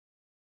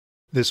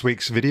This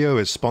week's video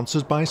is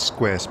sponsored by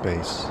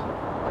Squarespace.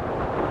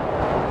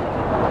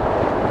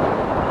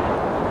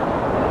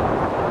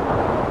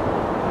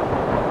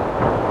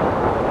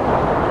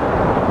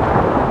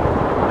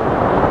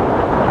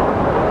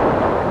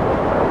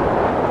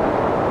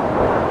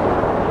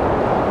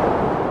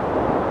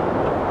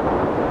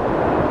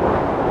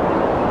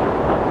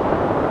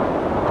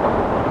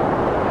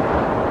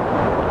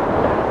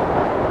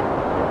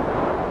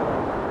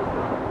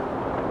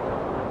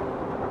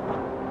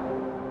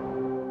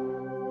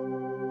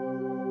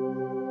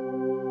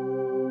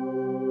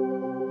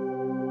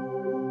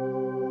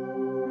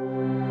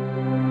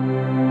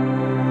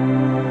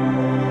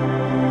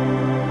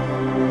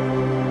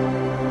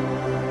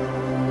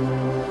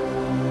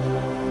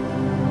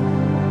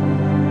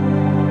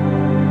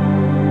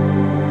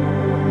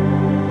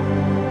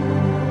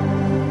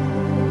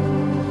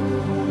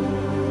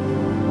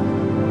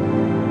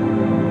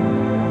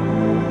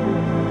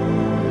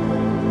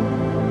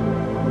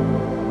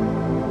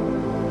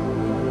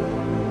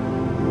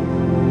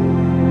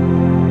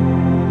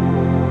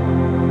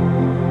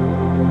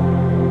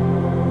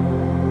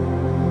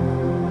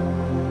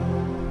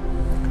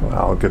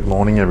 Well, good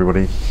morning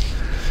everybody.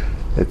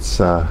 It's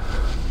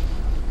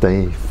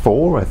day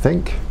 4 I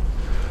think,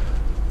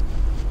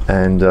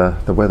 and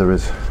the weather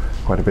is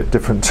quite a bit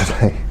different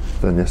today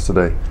than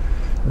yesterday.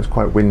 It was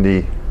quite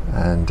windy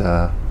and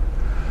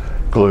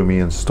gloomy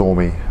and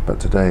stormy, but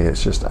today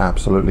it's just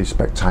absolutely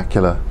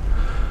spectacular.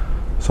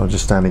 So I'm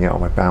just standing out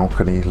on my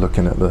balcony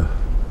looking at the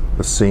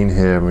scene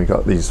here, and we've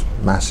got these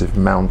massive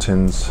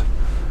mountains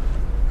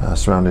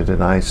surrounded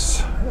in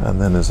ice,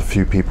 and then there's a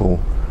few people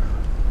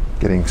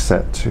getting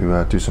set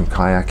to do some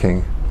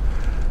kayaking,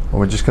 and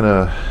we're just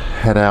gonna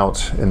head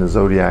out in the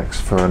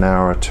Zodiacs for an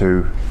hour or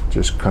two,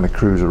 just kind of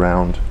cruise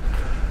around,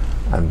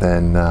 and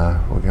then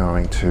we're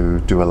going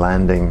to do a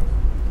landing,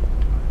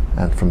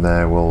 and from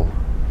there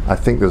I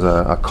think there's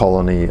a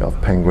colony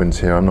of penguins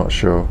here. I'm not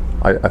sure.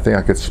 I think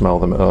I could smell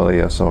them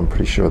earlier, so I'm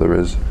pretty sure there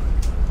is.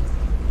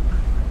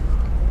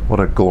 What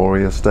a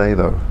glorious day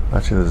though.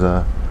 Actually there's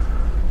a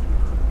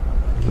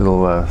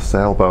little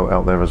sailboat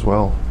out there as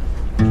well.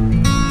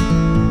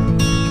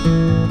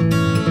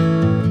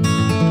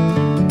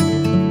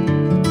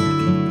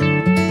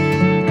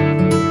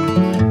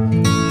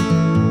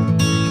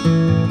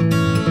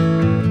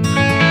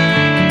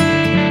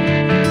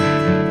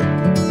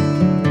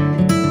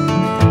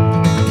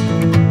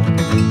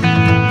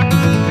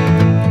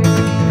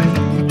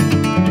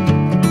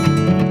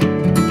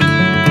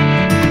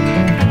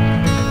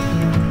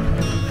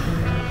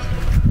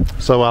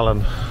 So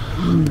Alyn,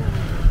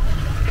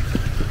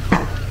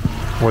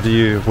 what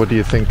do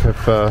you think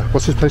of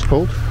what's this place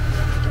called?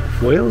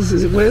 Wales?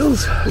 Is it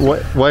Wales?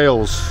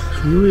 Wales.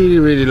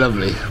 Really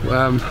lovely.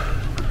 I'm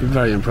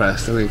very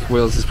impressed. I think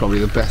Wales is probably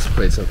the best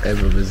place I've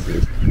ever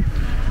visited.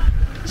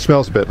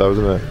 Smells a bit though,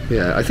 doesn't it?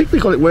 Yeah, I think they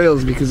call it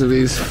Wales because of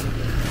these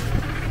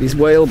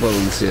whale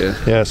bones here.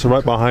 Yeah, so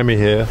right behind me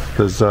here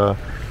there's a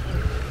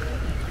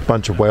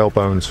bunch of whale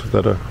bones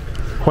that are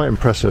quite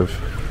impressive.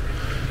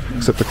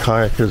 Except the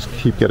kayakers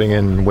keep getting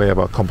in way of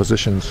our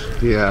compositions.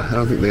 Yeah, I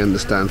don't think they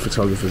understand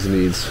photographers'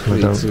 needs. We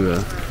need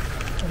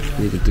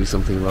to do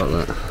something about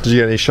that. Did you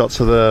get any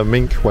shots of the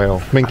minky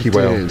whale? I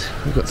did.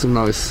 I got some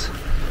nice.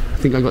 I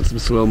think I got some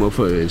slow-mo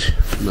footage,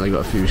 and I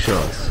got a few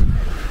shots.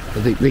 I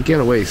think they get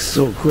away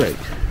so quick.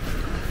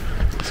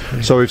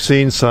 So we've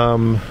seen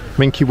some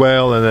minky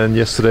whale, and then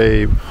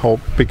yesterday a whole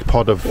big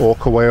pod of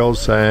orca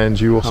whales, and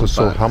you also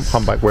saw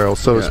humpback whales.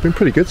 So yeah. It's been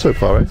pretty good so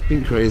far, right? It's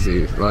been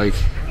crazy. Like,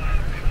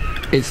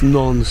 it's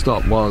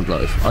non-stop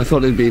wildlife. I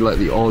thought it'd be like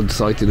the odd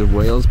sighting of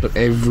whales, but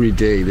every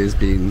day there's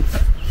been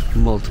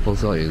multiple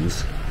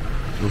sightings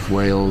of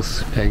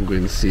whales,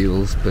 penguins,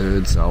 seals,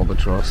 birds,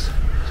 albatross.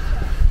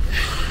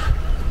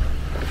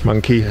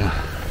 Monkey. Yeah.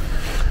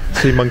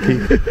 Sea monkey.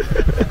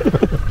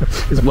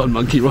 There's one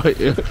monkey right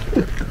here.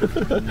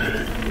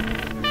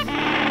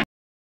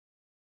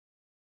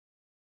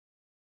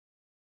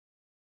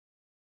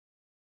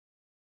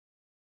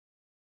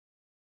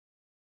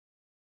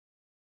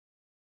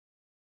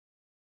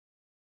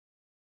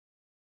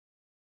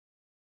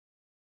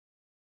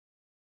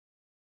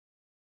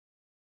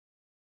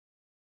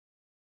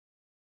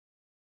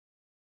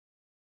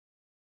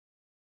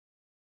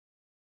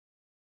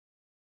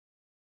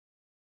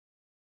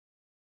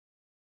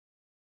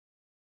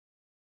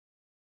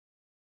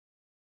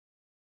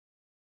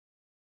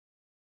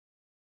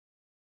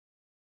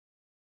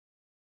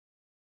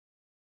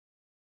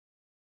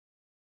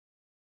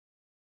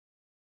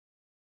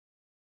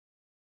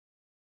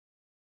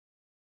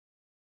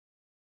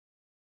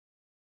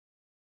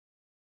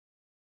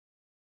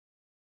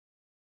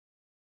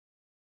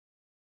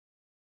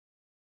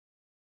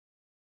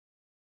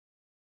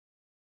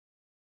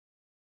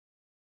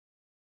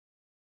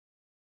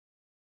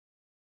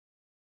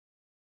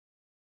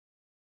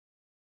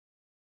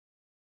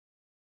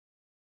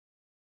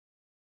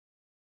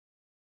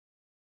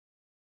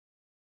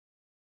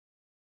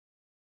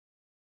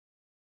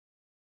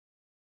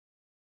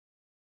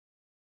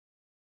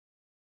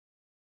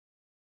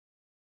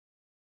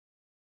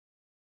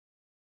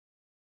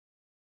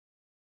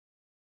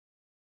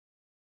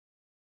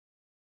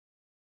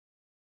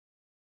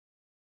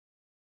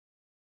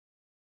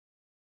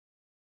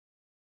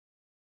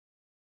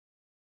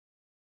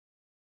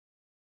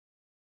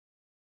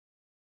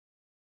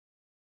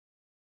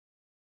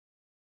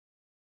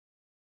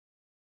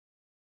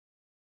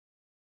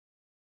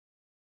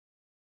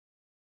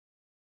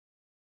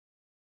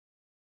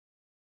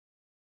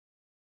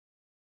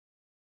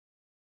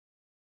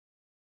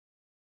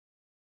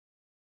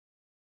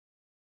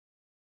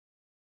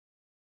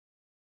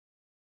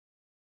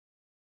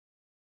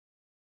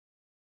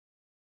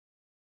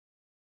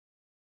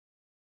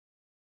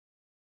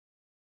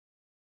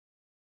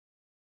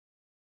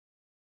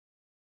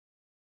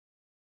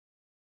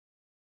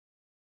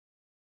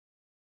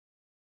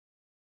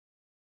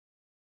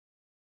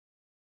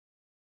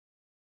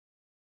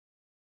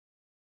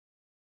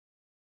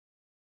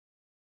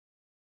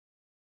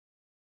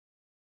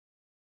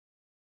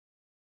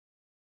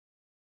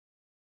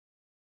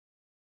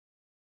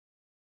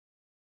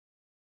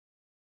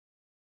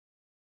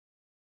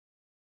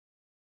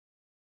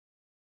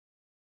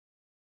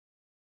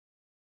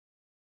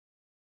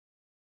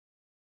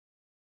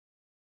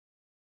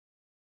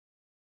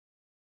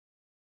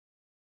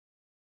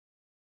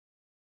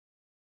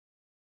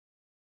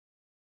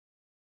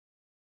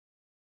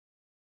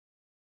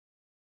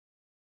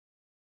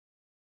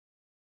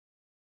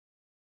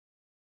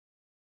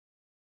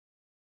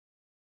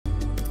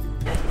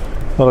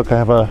 Oh look, I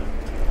have a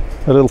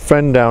little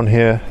friend down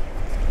here.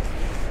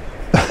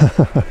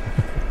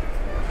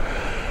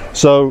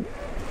 So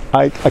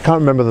I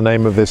can't remember the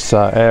name of this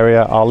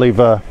area. I'll leave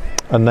a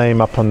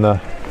name up on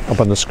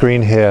the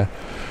screen here,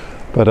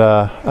 but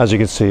as you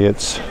can see,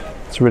 it's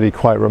really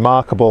quite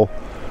remarkable.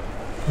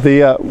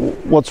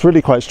 What's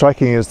really quite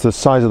striking is the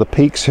size of the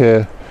peaks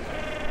here,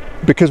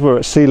 because we're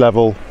at sea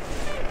level,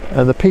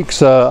 and the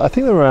peaks I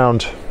think they're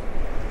around,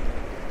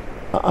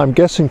 I'm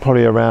guessing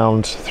probably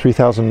around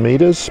 3,000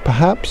 meters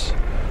perhaps.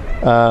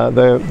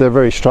 They're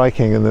very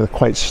striking, and they're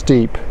quite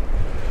steep.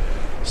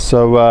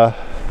 So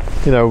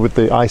you know, with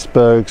the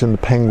icebergs and the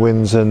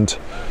penguins and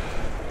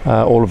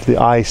all of the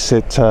ice,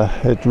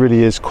 it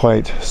really is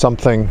quite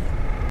something.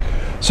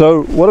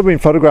 So what I've been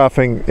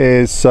photographing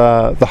is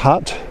the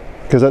hut,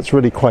 because that's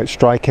really quite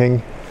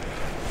striking,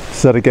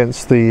 set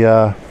against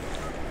the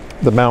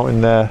mountain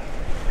there,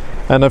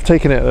 and I've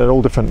taken it at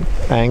all different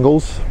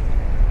angles.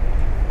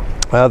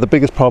 The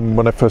biggest problem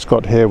when I first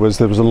got here was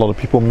there was a lot of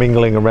people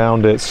mingling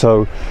around it,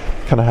 so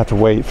kind of had to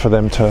wait for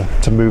them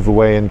to move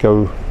away and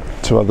go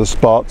to other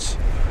spots.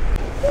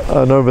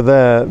 And over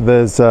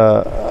there's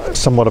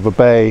somewhat of a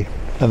bay,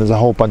 and there's a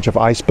whole bunch of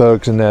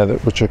icebergs in there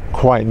which are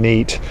quite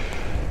neat,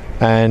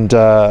 and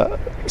so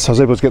I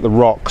was able to get the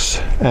rocks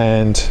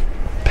and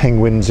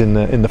penguins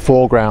in the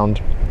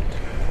foreground.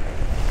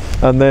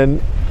 And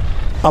then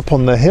up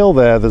on the hill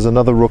there's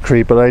another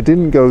rookery, but I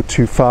didn't go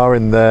too far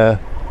in there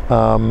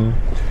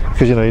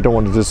because you know, you don't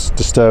want to just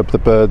disturb the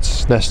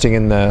birds nesting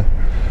in there.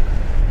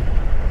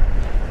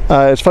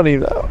 It's funny,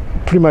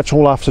 pretty much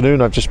all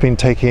afternoon I've just been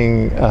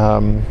taking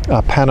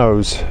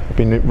panos. I've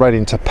been right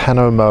into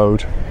pano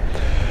mode.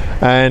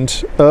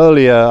 And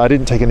earlier, I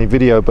didn't take any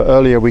video, but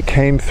earlier we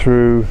came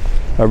through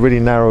a really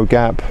narrow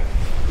gap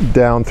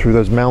down through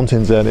those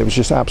mountains there, and it was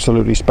just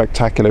absolutely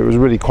spectacular. It was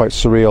really quite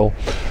surreal.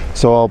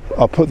 So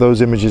I'll put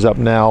those images up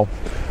now,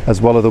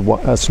 as well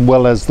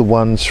as the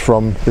ones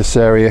from this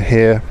area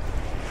here.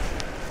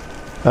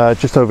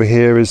 Just over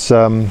here is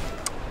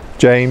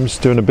James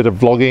doing a bit of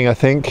vlogging, I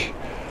think.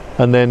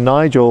 And then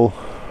Nigel,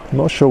 I'm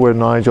not sure where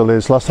Nigel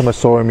is. Last time I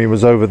saw him, he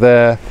was over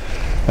there.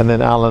 And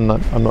then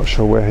Alyn, I'm not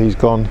sure where he's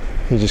gone.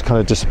 He just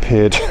kind of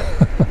disappeared.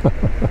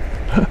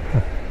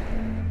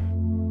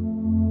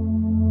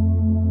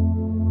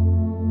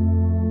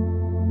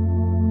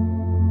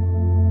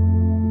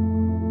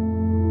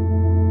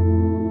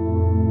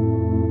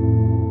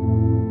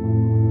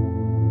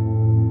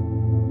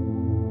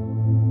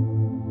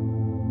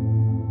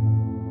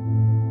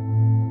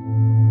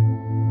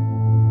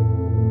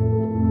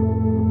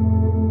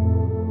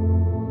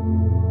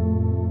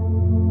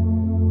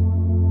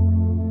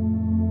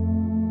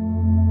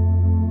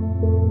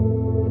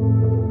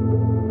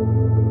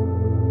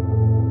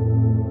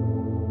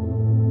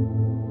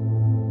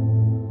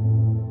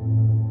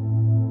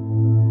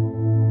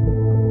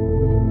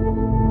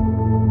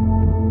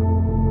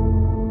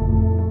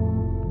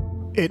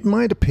 It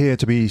might appear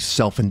to be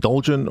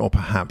self-indulgent or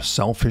perhaps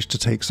selfish to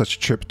take such a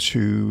trip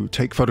to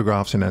take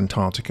photographs in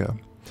Antarctica.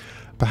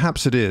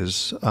 Perhaps it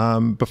is.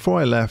 Before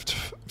I left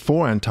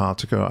for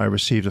Antarctica, I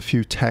received a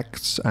few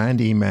texts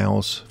and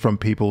emails from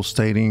people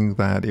stating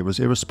that it was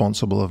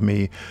irresponsible of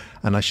me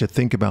and I should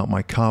think about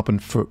my carbon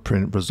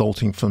footprint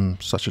resulting from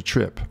such a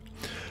trip.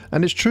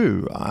 And it's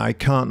true, I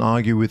can't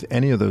argue with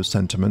any of those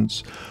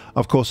sentiments.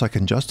 Of course, I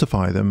can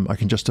justify them. I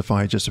can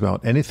justify just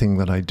about anything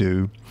that I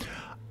do.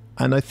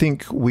 And I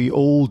think we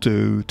all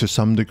do to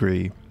some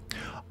degree.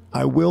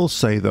 I will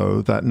say,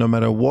 though, that no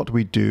matter what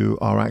we do,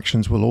 our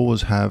actions will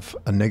always have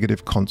a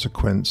negative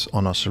consequence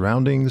on our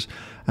surroundings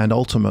and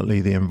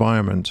ultimately the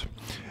environment.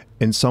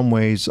 In some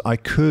ways, I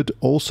could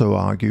also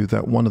argue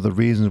that one of the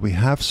reasons we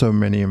have so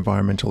many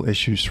environmental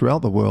issues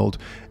throughout the world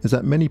is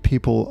that many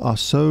people are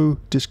so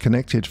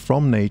disconnected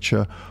from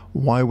nature.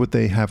 Why would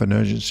they have an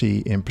urgency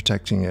in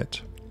protecting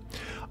it?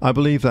 I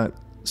believe that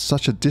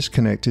such a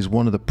disconnect is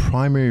one of the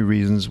primary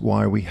reasons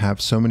why we have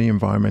so many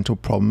environmental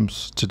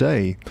problems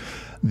today.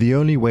 The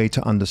only way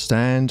to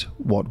understand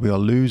what we are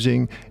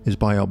losing is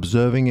by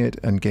observing it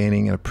and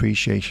gaining an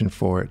appreciation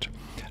for it.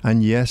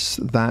 And yes,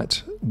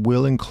 that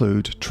will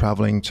include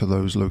traveling to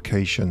those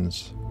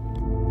locations.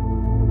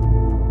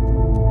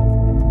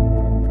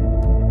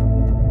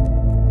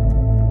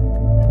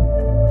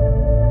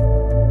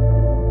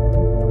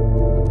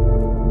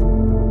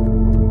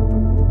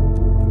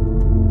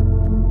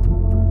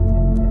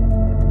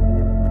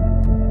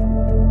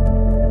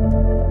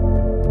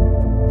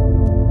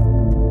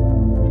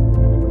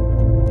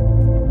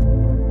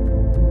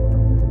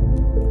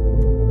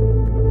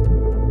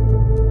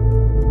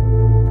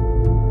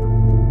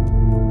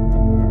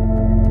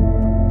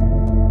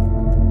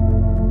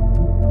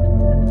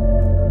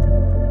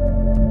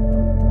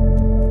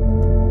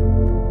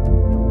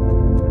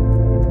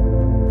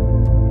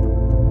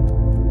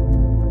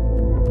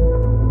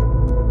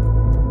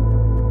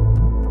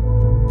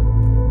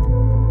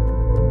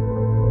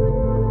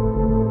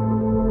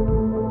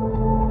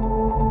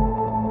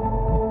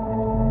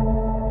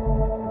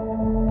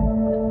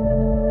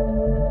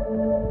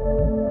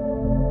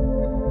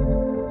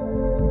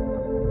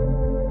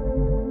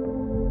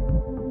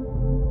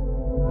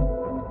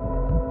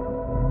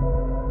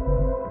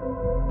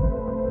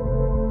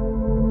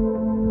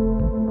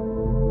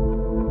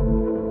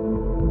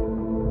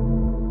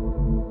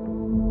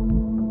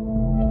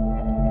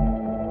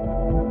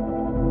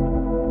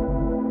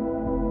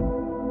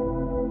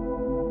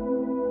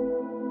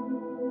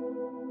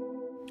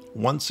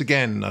 Once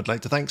again, I'd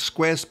like to thank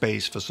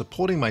Squarespace for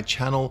supporting my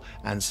channel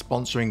and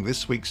sponsoring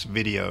this week's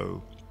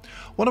video.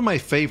 One of my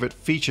favorite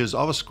features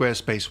of a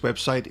Squarespace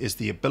website is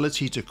the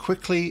ability to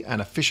quickly and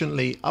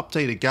efficiently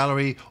update a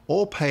gallery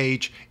or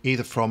page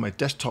either from a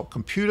desktop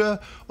computer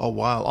or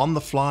while on the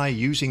fly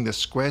using the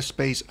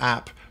Squarespace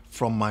app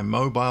from my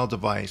mobile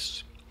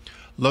device.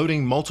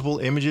 Loading multiple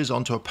images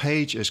onto a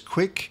page is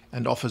quick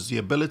and offers the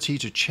ability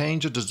to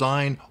change a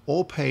design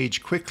or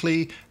page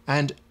quickly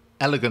and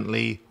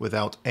elegantly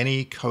without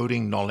any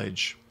coding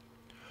knowledge.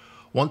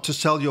 Want to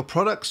sell your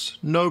products?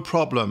 No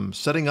problem.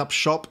 Setting up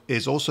shop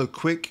is also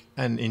quick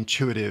and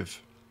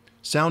intuitive.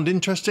 Sound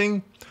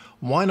interesting?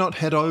 Why not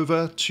head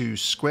over to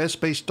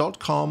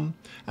squarespace.com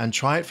and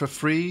try it for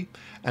free?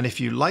 And if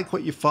you like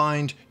what you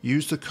find,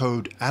 use the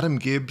code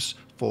AdamGibbs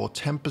for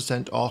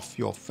 10% off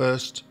your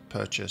first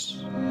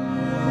purchase.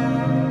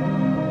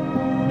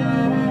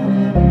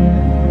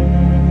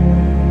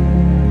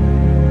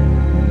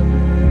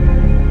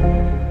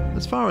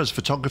 As far as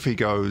photography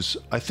goes,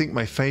 I think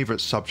my favorite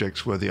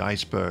subjects were the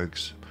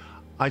icebergs.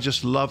 I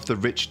just love the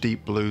rich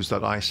deep blues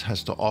that ice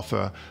has to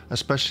offer,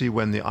 especially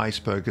when the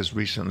iceberg has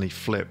recently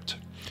flipped.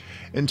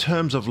 In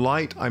terms of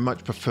light, I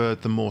much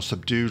preferred the more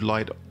subdued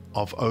light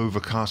of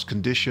overcast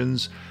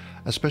conditions,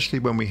 especially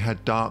when we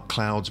had dark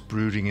clouds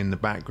brooding in the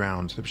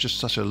background. It was just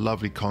such a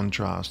lovely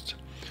contrast.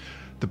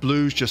 The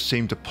blues just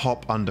seemed to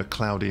pop under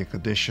cloudy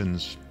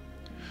conditions.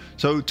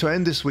 So to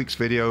end this week's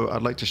video,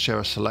 I'd like to share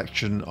a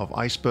selection of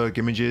iceberg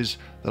images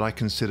that I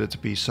consider to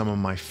be some of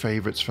my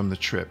favorites from the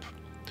trip.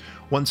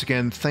 Once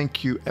again,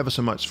 thank you ever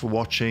so much for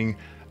watching,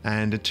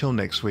 and until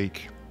next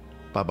week,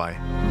 bye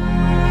bye.